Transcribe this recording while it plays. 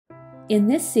In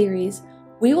this series,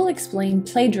 we will explain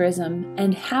plagiarism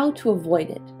and how to avoid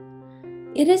it.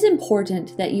 It is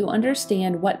important that you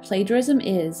understand what plagiarism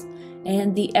is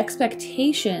and the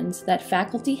expectations that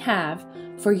faculty have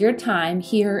for your time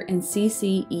here in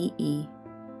CCEE.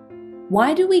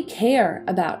 Why do we care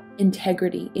about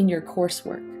integrity in your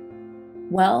coursework?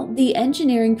 Well, the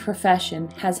engineering profession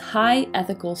has high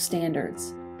ethical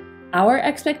standards. Our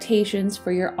expectations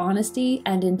for your honesty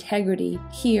and integrity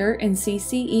here in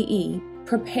CCEE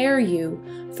prepare you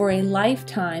for a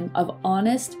lifetime of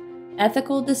honest,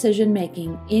 ethical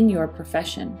decision-making in your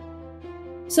profession.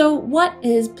 So, what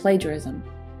is plagiarism?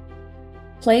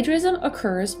 Plagiarism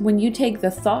occurs when you take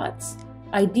the thoughts,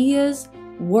 ideas,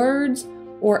 words,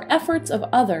 or efforts of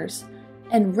others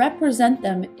and represent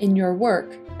them in your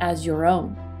work as your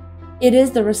own. It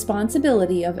is the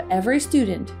responsibility of every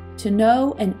student to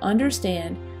know and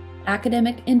understand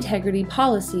academic integrity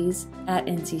policies at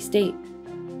NC State.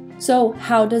 So,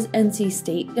 how does NC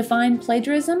State define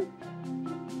plagiarism?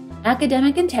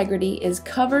 Academic integrity is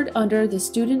covered under the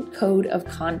Student Code of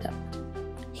Conduct.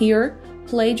 Here,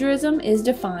 plagiarism is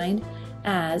defined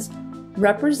as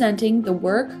representing the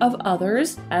work of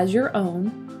others as your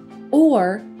own,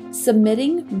 or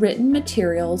submitting written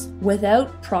materials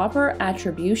without proper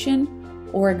attribution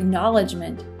or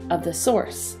acknowledgement of the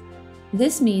source.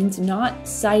 This means not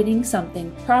citing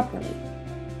something properly.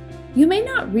 You may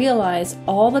not realize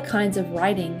all the kinds of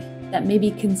writing that may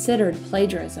be considered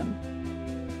plagiarism.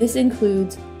 This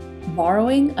includes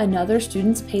borrowing another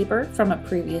student's paper from a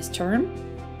previous term,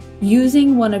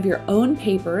 using one of your own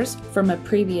papers from a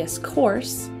previous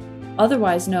course,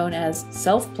 otherwise known as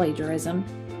self-plagiarism,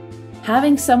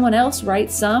 having someone else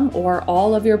write some or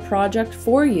all of your project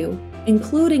for you,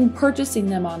 including purchasing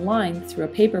them online through a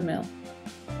paper mill.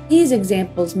 These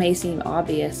examples may seem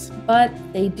obvious, but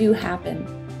they do happen.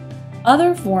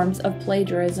 Other forms of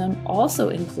plagiarism also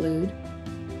include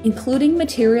including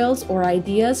materials or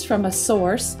ideas from a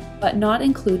source but not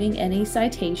including any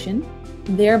citation,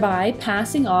 thereby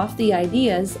passing off the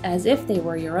ideas as if they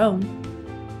were your own,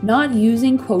 not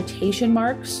using quotation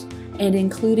marks and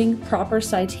including proper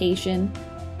citation,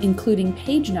 including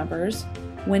page numbers,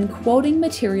 when quoting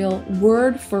material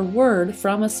word for word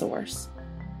from a source,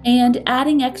 and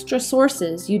adding extra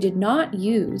sources you did not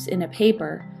use in a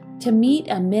paper to meet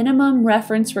a minimum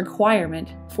reference requirement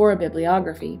for a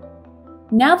bibliography.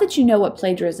 Now that you know what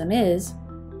plagiarism is,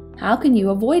 how can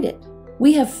you avoid it?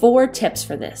 We have 4 tips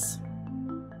for this.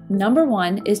 Number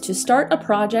 1 is to start a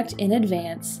project in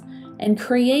advance and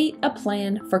create a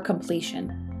plan for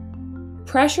completion.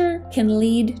 Pressure can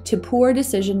lead to poor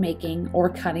decision-making or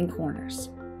cutting corners.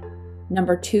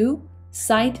 Number 2,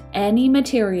 cite any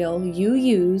material you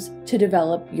use to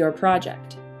develop your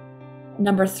project.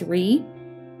 Number 3,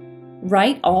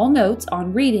 write all notes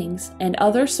on readings and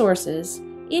other sources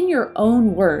in your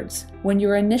own words when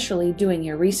you're initially doing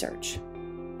your research.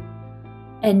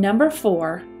 And number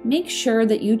 4, make sure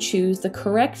that you choose the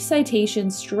correct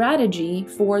citation strategy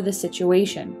for the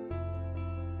situation.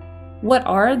 What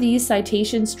are these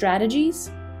citation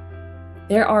strategies?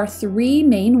 There are 3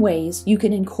 main ways you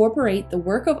can incorporate the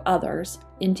work of others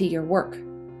into your work.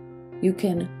 You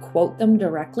can quote them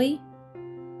directly,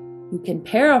 you can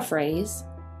paraphrase,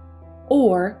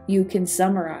 or you can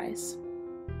summarize.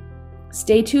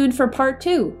 Stay tuned for part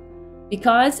 2,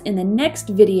 because in the next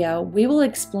video we will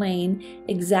explain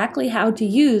exactly how to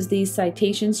use these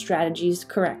citation strategies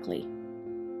correctly.